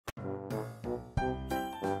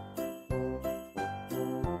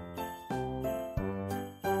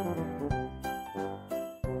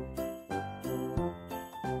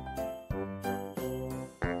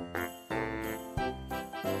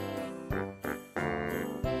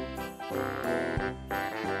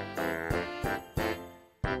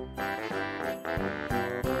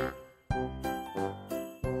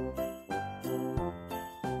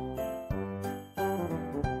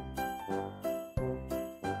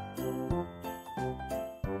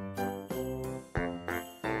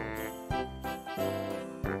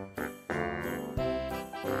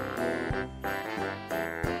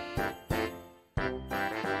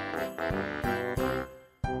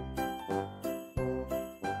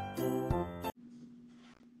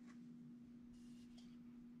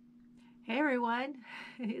everyone,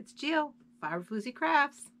 it's Jill, Fiber Floozie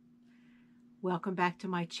Crafts. Welcome back to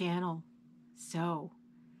my channel. So,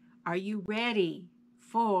 are you ready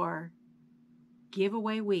for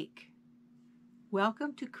giveaway week?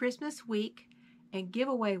 Welcome to Christmas week and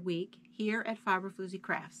giveaway week here at Fiber Floozie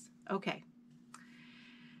Crafts. Okay,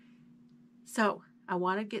 so I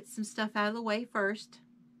want to get some stuff out of the way first.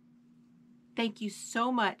 Thank you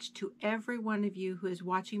so much to every one of you who is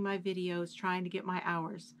watching my videos trying to get my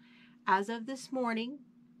hours. As of this morning,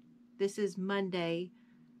 this is Monday,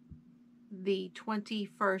 the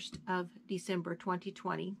 21st of December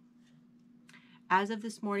 2020. As of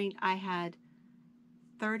this morning, I had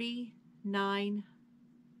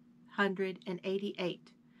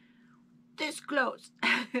 3,988. This close.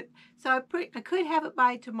 So I could have it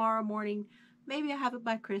by tomorrow morning. Maybe I'll have it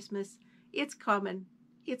by Christmas. It's coming.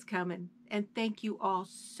 It's coming. And thank you all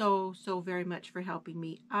so very much for helping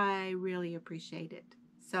me. I really appreciate it.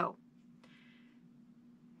 So,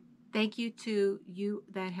 thank you to you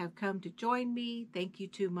that have come to join me. Thank you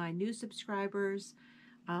to my new subscribers.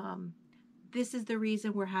 This is the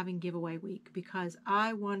reason we're having giveaway week, because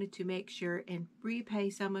I wanted to make sure and repay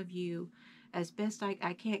some of you as best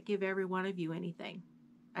I can't give every one of you anything.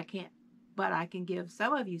 I can't, but I can give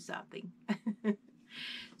some of you something.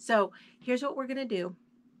 So here's what we're going to do.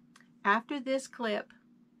 After this clip,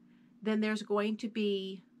 then there's going to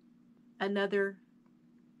be another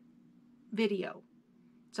video.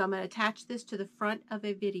 So I'm going to attach this to the front of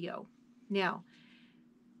a video. Now,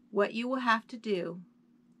 what you will have to do,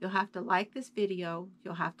 you'll have to like this video,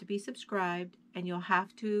 you'll have to be subscribed, and you'll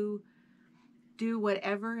have to do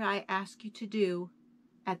whatever I ask you to do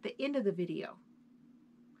at the end of the video.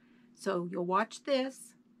 So you'll watch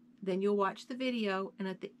this, then you'll watch the video, and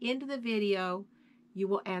at the end of the video, you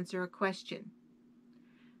will answer a question.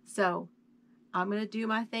 So I'm going to do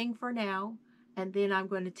my thing for now. And then I'm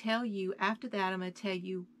going to tell you, after that, I'm going to tell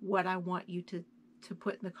you what I want you to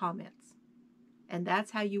put in the comments. And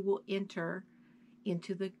that's how you will enter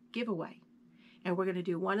into the giveaway. And we're going to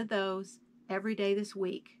do one of those every day this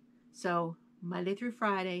week. So Monday through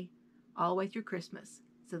Friday, all the way through Christmas.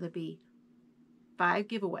 So there'll be 5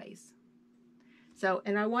 giveaways. So,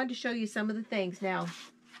 and I wanted to show you some of the things. Now,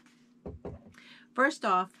 first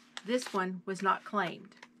off, this one was not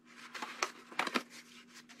claimed.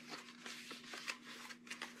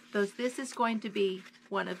 So this is going to be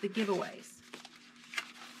one of the giveaways.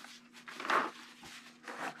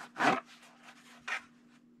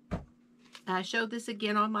 I showed this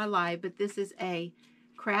again on my live, but this is a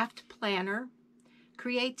craft planner,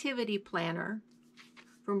 creativity planner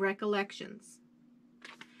from Recollections.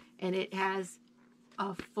 And it has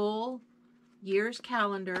a full year's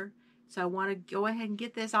calendar. So I want to go ahead and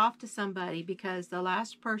get this off to somebody, because the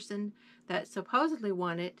last person that supposedly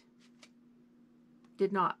won it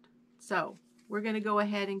did not. So we're going to go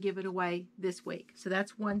ahead and give it away this week. So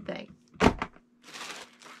that's one thing.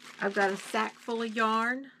 I've got a sack full of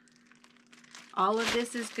yarn. All of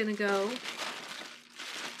this is going to go,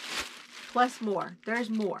 plus more. There's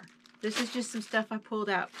more. This is just some stuff I pulled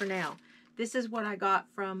out for now. This is what I got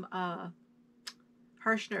from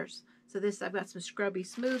Hirschner's. So this, I've got some Scrubby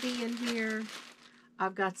Smoothie in here.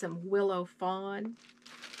 I've got some Willow Fawn.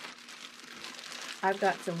 I've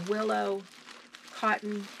got some Willow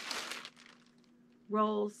cotton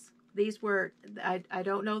rolls. These were, I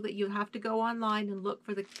don't know that you have to go online and look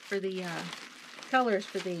for the colors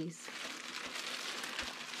for these.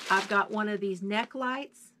 I've got one of these neck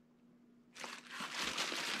lights.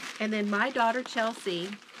 And then my daughter Chelsea,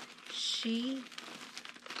 she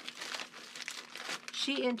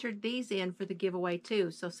entered these in for the giveaway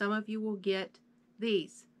too. So some of you will get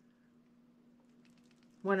these.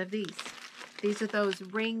 One of these. These are those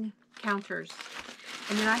ring counters.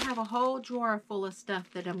 And then I have a whole drawer full of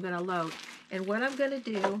stuff that I'm going to load. And what I'm going to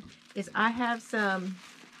do is I have some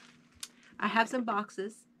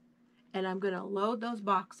boxes, and I'm going to load those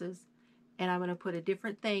boxes, and I'm going to put a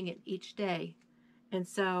different thing in each day. And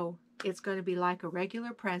so it's going to be like a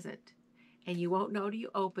regular present, and you won't know till you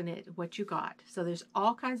open it what you got. So there's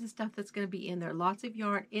all kinds of stuff that's going to be in there. Lots of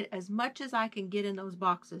yarn. As much as I can get in those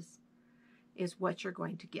boxes is what you're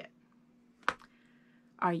going to get.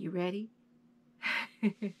 Are you ready?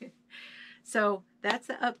 So that's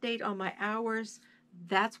the update on my hours.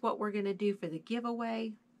 That's what we're going to do for the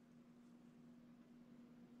giveaway.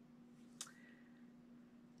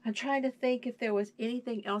 I'm trying to think if there was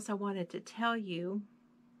anything else I wanted to tell you.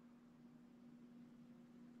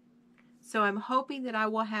 So I'm hoping that I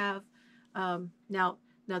will have, now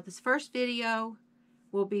this first video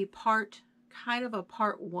will be kind of a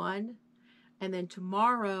part 1, and then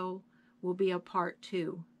tomorrow will be a part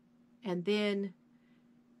 2. And then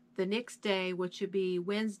the next day, which would be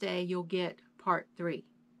Wednesday, you'll get part 3.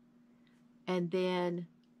 And then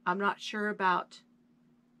I'm not sure about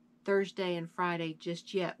Thursday and Friday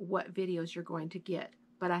just yet what videos you're going to get.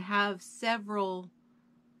 But I have several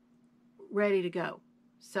ready to go.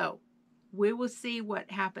 So we will see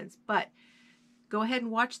what happens. But go ahead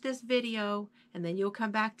and watch this video, and then you'll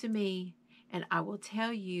come back to me and I will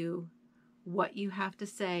tell you what you have to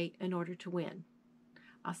say in order to win.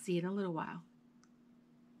 I'll see you in a little while.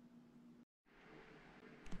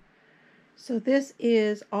 So this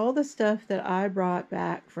is all the stuff that I brought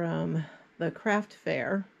back from the craft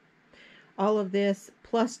fair. All of this,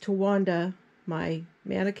 plus Tawanda, my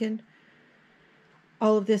mannequin,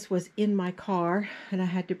 all of this was in my car and I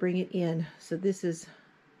had to bring it in. So this is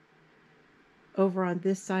over on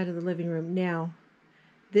this side of the living room. Now,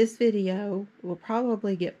 this video will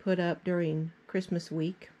probably get put up during Christmas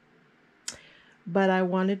week, but I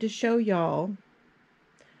wanted to show y'all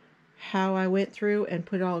how I went through and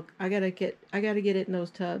put all, I gotta get it in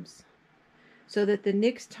those tubs so that the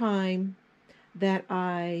next time that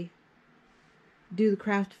I do the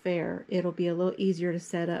craft fair, it'll be a little easier to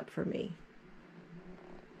set up for me.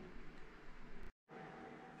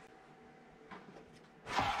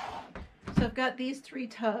 So I've got these 3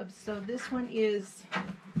 tubs. So this one is,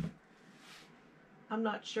 I'm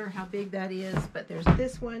not sure how big that is, but there's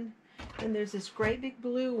this one, and there's this great big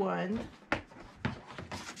blue one,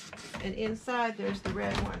 and inside there's the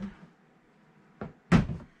red one.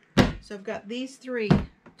 So I've got these 3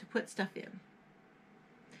 to put stuff in.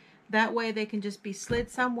 That way they can just be slid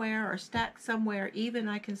somewhere or stacked somewhere. Even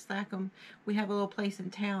I can stack them. We have a little place in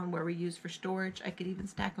town where we use for storage. I could even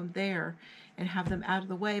stack them there and have them out of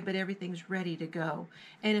the way, but everything's ready to go.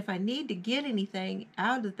 And if I need to get anything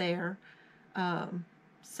out of there,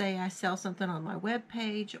 say I sell something on my web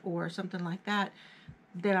page or something like that,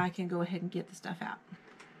 then I can go ahead and get the stuff out.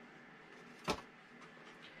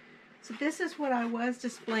 So this is what I was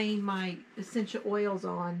displaying my essential oils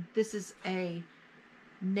on. This is a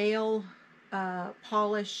nail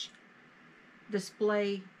polish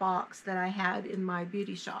display box that I had in my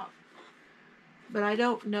beauty shop. But I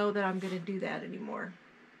don't know that I'm going to do that anymore.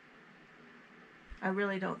 I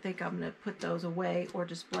really don't think I'm going to put those away or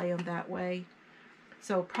display them that way.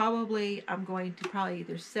 So probably I'm going to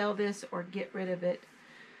either sell this or get rid of it.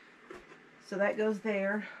 So that goes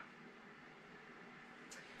there.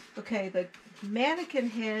 Okay, the mannequin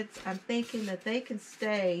heads, I'm thinking that they can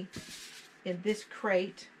stay in this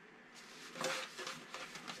crate.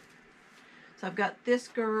 So I've got this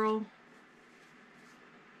girl.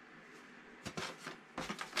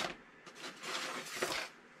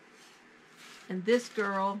 And this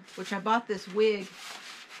girl, which I bought this wig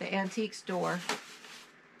at the antique store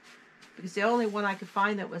because the only one I could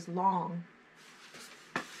find that was long.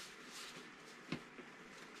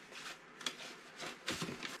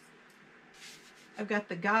 I've got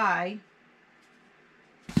the guy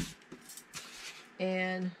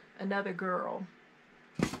and another girl.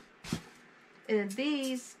 And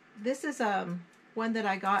this is one that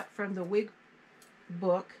I got from the wig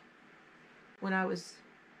book when I was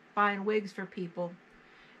buying wigs for people.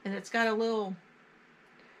 And it's got a little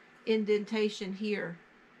indentation here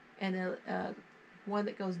and a one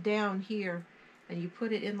that goes down here, and you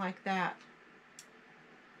put it in like that.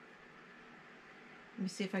 Let me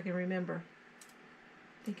see if I can remember.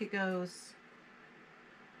 I think it goes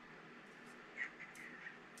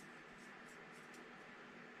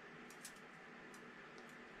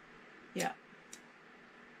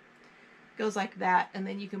goes like that, and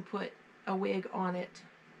then you can put a wig on it.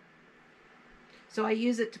 So I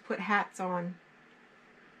use it to put hats on,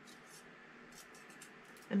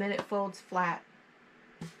 and then it folds flat.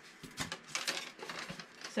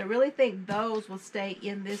 So I really think those will stay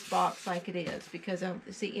in this box like it is, because I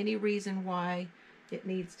don't see any reason why it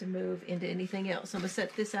needs to move into anything else. I'm going to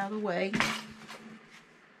set this out of the way.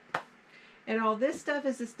 And all this stuff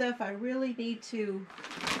is the stuff I really need to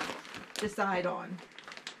decide on.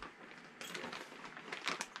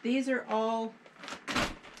 These are all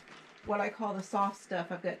what I call the soft stuff.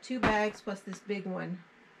 I've got 2 bags plus this big one.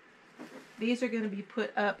 These are going to be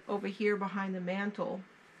put up over here behind the mantle.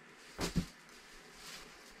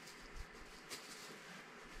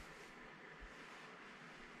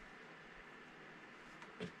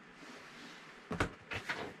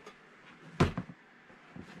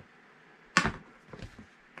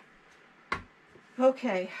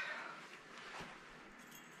 Okay.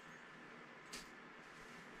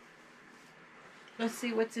 Let's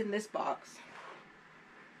see what's in this box.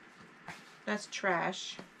 That's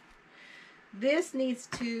trash. This is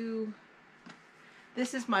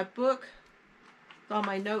my book with all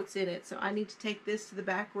my notes in it. So I need to take this to the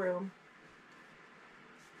back room.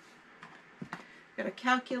 Got a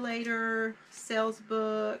calculator, sales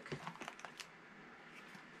book,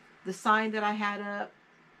 the sign that I had up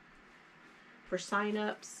for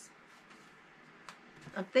sign-ups.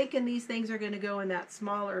 I'm thinking these things are going to go in that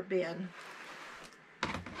smaller bin.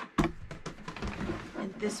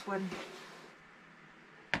 And this one.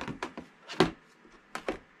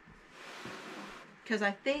 Because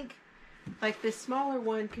I think like this smaller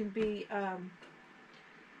one can be,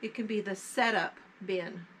 it can be the setup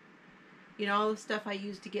bin. You know, all the stuff I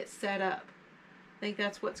use to get set up. I think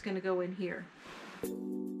that's what's going to go in here.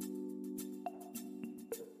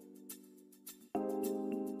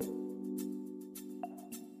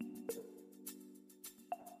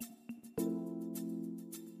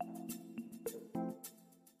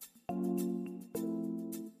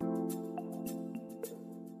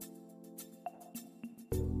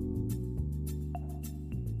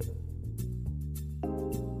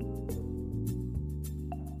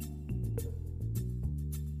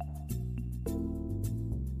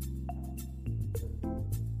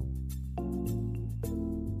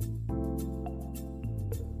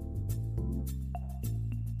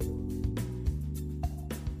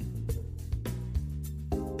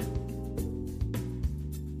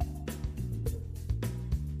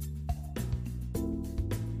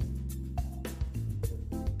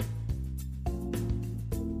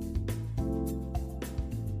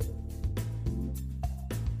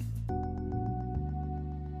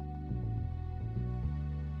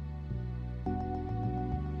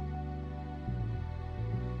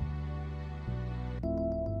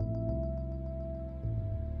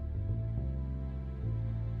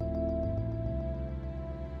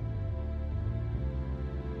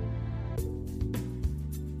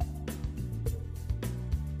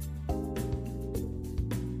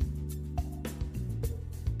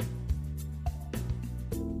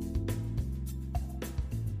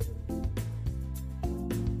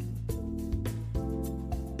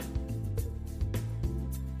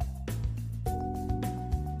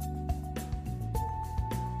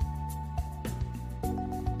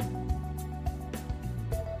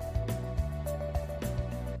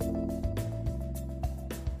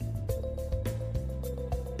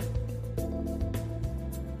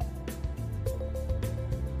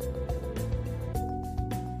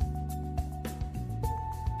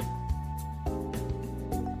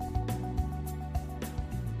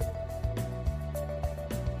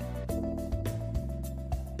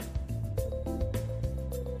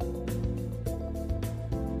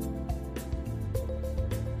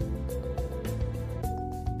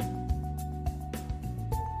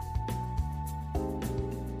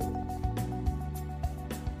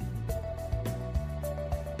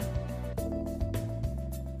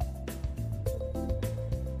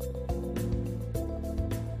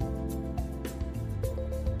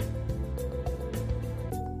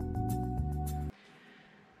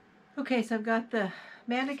 Okay, so I've got the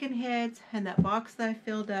mannequin heads and that box that I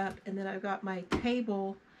filled up, and then I've got my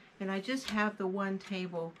table, and I just have the one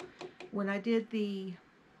table. When I did the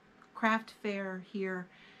craft fair here,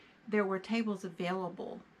 there were tables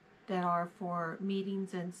available that are for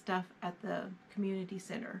meetings and stuff at the community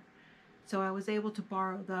center. So I was able to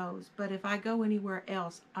borrow those, but if I go anywhere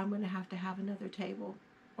else, I'm going to have another table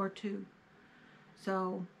or two.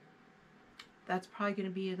 So that's probably going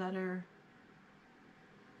to be another,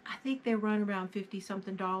 I think they run around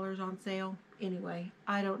 $50-something on sale. Anyway,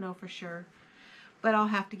 I don't know for sure, but I'll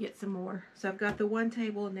have to get some more. So I've got the one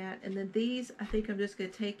table and that, and then these I think I'm just going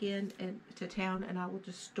to take in and to town, and I will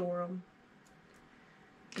just store them.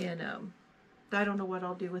 And I don't know what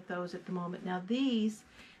I'll do with those at the moment. Now these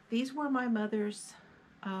were my mother's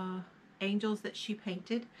angels that she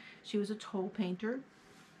painted. She was a toll painter.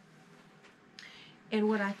 And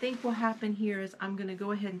what I think will happen here is I'm going to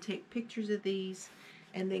go ahead and take pictures of these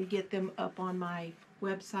and then get them up on my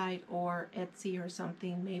website or Etsy or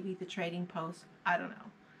something, maybe the Trading Post. I don't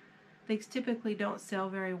know. Things typically don't sell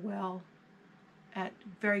very well at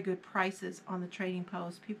very good prices on the Trading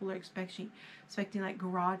Post. People are expecting like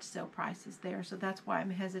garage sale prices there, so that's why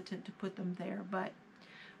I'm hesitant to put them there, but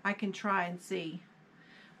I can try and see.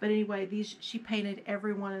 But anyway, these, she painted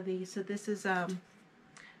every one of these. So this is the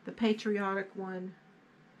patriotic one,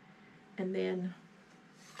 and then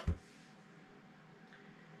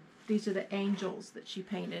these are the angels that she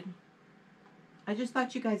painted. I just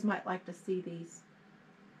thought you guys might like to see these.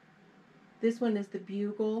 This one is the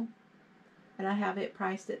bugle, and I have it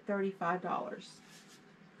priced at $35.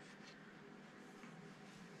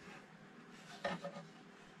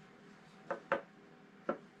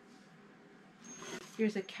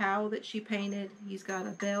 Here's a cow that she painted. He's got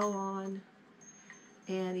a bell on,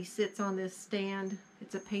 and he sits on this stand.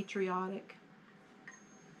 It's a patriotic.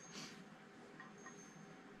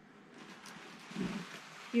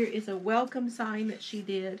 Here is a welcome sign that she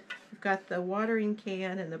did. We've got the watering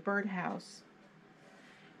can and the birdhouse.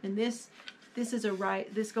 And this is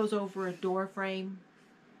this goes over a door frame.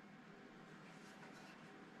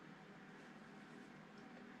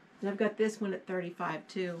 And I've got this one at 35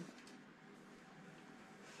 too.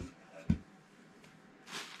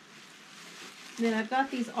 And then I've got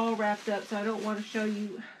these all wrapped up, so I don't want to show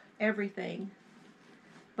you everything.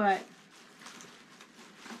 But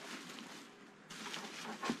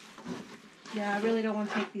yeah, I really don't want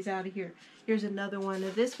to take these out of here. Here's another one. Now,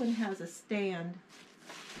 this one has a stand.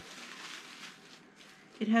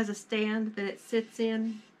 It has a stand that it sits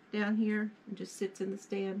in down here and just sits in the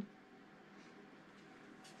stand.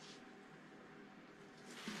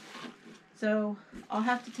 So I'll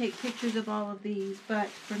have to take pictures of all of these, but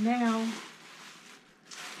for now,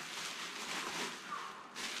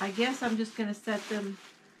 I guess I'm just going to set them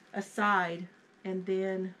aside, and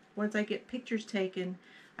then once I get pictures taken,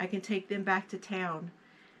 I can take them back to town.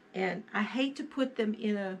 And I hate to put them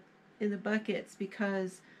in the buckets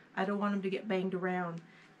because I don't want them to get banged around.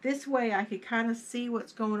 This way I could kind of see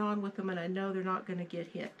what's going on with them, and I know they're not going to get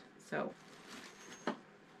hit. So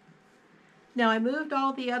now I moved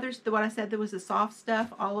all the others, what I said there was the soft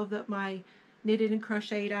stuff, all of my knitted and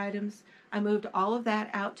crocheted items. I moved all of that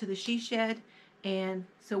out to the she shed, and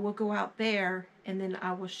so we'll go out there, and then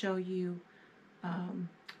I will show you,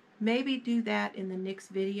 maybe do that in the next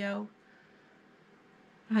video.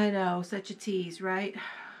 I know, such a tease, right?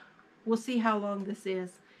 We'll see how long this is.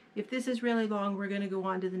 If this is really long, we're going to go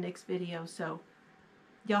on to the next video, so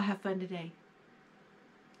y'all have fun today,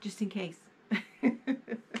 just in case.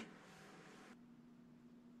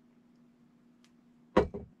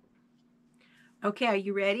 Okay, are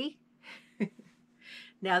you ready?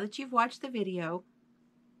 Now that you've watched the video,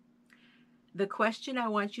 the question I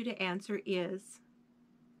want you to answer is,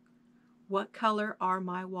 what color are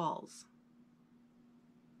my walls?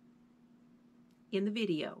 In the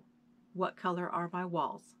video, what color are my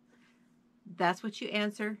walls? That's what you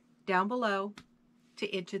answer down below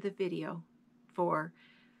to enter the video for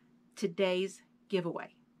today's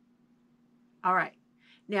giveaway. All right,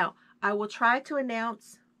 now I will try to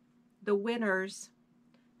announce the winners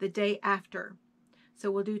the day after. So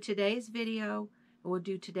we'll do today's video, and we'll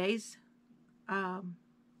do today's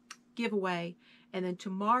giveaway, and then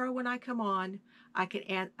tomorrow when I come on, I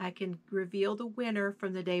can reveal the winner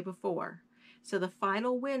from the day before. So the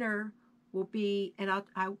final winner will be, and I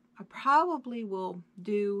probably will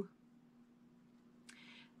do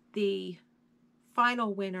the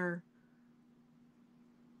final winner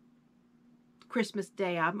Christmas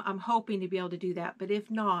Day. I'm hoping to be able to do that, but if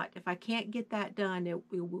not, if I can't get that done,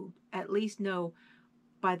 we will at least know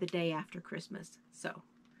by the day after Christmas. So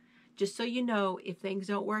just so you know, if things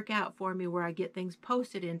don't work out for me where I get things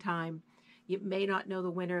posted in time, you may not know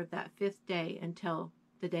the winner of that 5th day until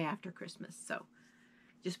the day after Christmas. So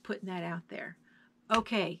just putting that out there.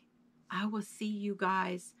 Okay, I will see you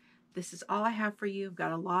guys. This is all I have for you. I've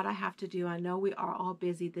got a lot I have to do. I know we are all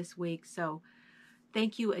busy this week, so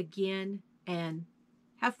thank you again, and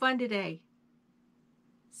have fun today.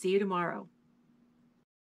 See you tomorrow.